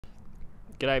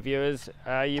G'day viewers,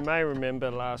 you may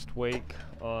remember last week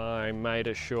I made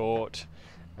a short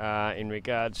in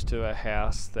regards to a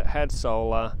house that had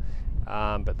solar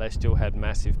but they still had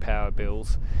massive power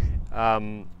bills.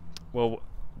 Well,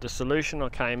 the solution I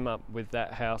came up with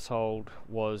that household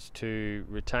was to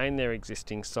retain their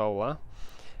existing solar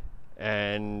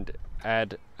and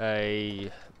add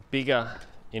a bigger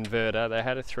inverter. They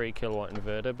had a 3 kilowatt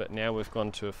inverter, but now we've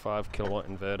gone to a 5 kilowatt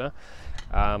inverter,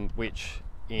 which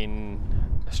in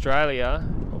Australia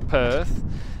or Perth,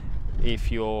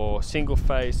 if you're single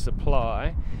phase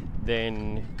supply,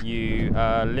 then you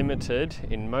are limited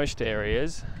in most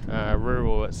areas.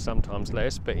 Rural it's sometimes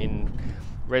less, but in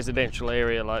residential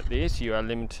area like this you are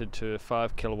limited to a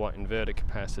 5 kilowatt inverter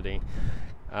capacity.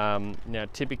 Now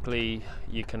typically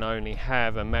you can only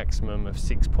have a maximum of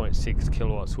 6.6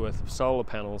 kilowatts worth of solar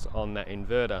panels on that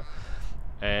inverter,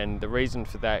 and the reason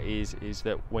for that is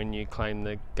that when you claim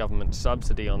the government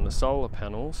subsidy on the solar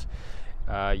panels,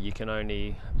 you can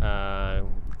only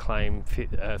claim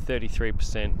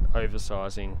 33%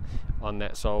 oversizing on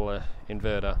that solar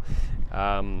inverter.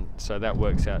 So that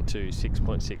works out to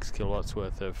 6.6 kilowatts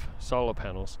worth of solar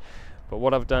panels. But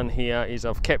what I've done here is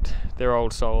I've kept their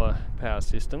old solar power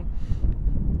system,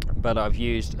 but I've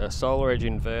used a SolarEdge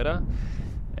inverter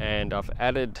and I've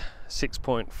added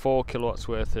 6.4 kilowatts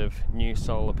worth of new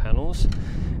solar panels,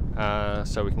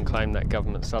 so we can claim that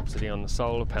government subsidy on the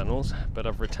solar panels. But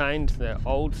I've retained their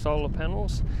old solar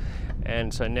panels,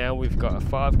 and so now we've got a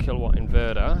 5 kilowatt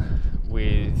inverter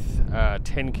with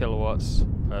 10 kilowatts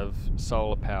of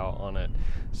solar power on it.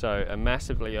 So a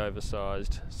massively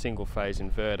oversized single phase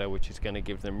inverter, which is going to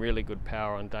give them really good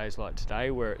power on days like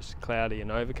today where it's cloudy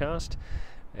and overcast,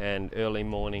 and early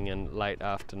morning and late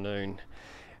afternoon.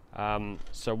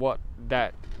 So what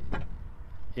that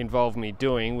involved me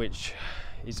doing, which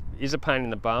is a pain in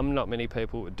the bum, not many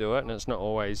people would do it, and it's not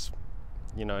always,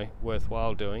 you know,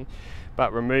 worthwhile doing,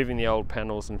 but removing the old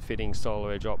panels and fitting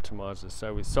SolarEdge optimizers.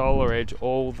 So with SolarEdge,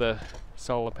 all the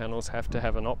solar panels have to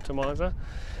have an optimizer.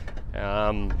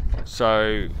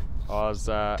 So I was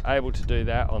able to do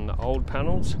that on the old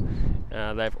panels.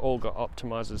 They've all got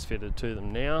optimizers fitted to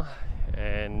them now,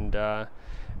 and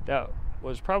that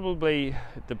was probably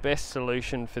the best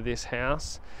solution for this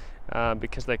house,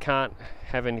 because they can't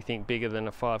have anything bigger than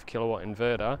a 5 kilowatt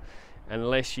inverter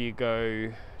unless you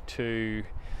go to,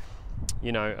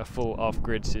 you know, a full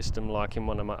off-grid system like in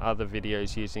one of my other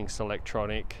videos using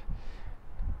Selectronic,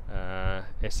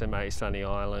 SMA Sunny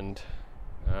Island,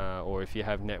 or if you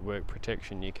have network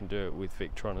protection you can do it with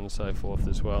Victron and so forth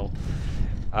as well.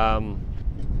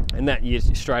 And that year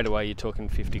straight away you're talking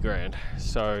 50 grand.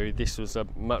 So this was a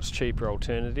much cheaper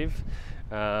alternative,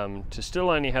 to still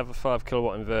only have a 5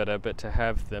 kilowatt inverter but to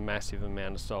have the massive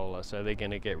amount of solar. So they're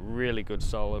going to get really good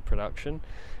solar production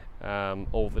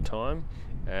all the time,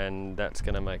 and that's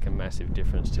going to make a massive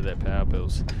difference to their power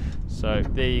bills. So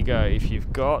there you go. If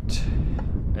you've got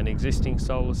an existing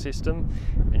solar system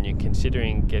and you're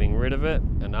considering getting rid of it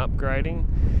and upgrading,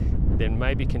 then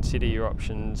maybe consider your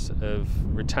options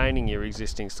of retaining your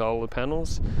existing solar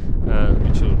panels,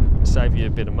 which will save you a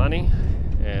bit of money,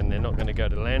 and they're not going to go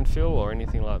to landfill or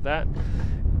anything like that,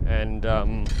 and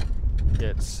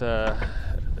it's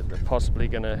possibly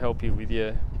going to help you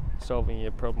with solving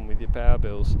your problem with your power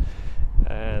bills.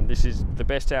 And this is the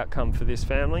best outcome for this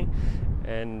family,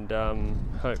 and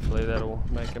hopefully that'll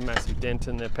make a massive dent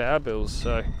in their power bills.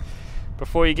 So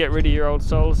before you get rid of your old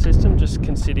solar system, just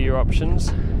consider your options,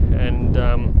 and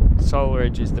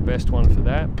SolarEdge is the best one for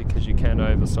that because you can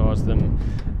oversize them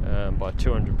by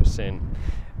 200%.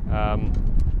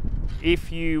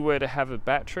 If you were to have a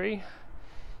battery,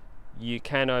 you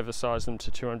can oversize them to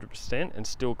 200% and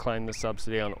still claim the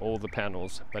subsidy on all the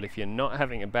panels. But if you're not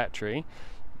having a battery,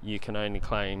 you can only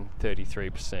claim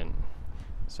 33%.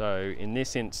 So in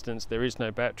this instance there is no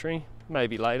battery,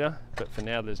 maybe later, but for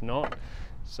now there's not.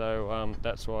 So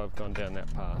that's why I've gone down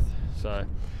that path. So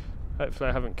hopefully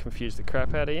I haven't confused the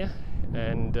crap out of you,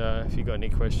 and if you've got any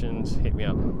questions, hit me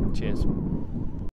up. Cheers.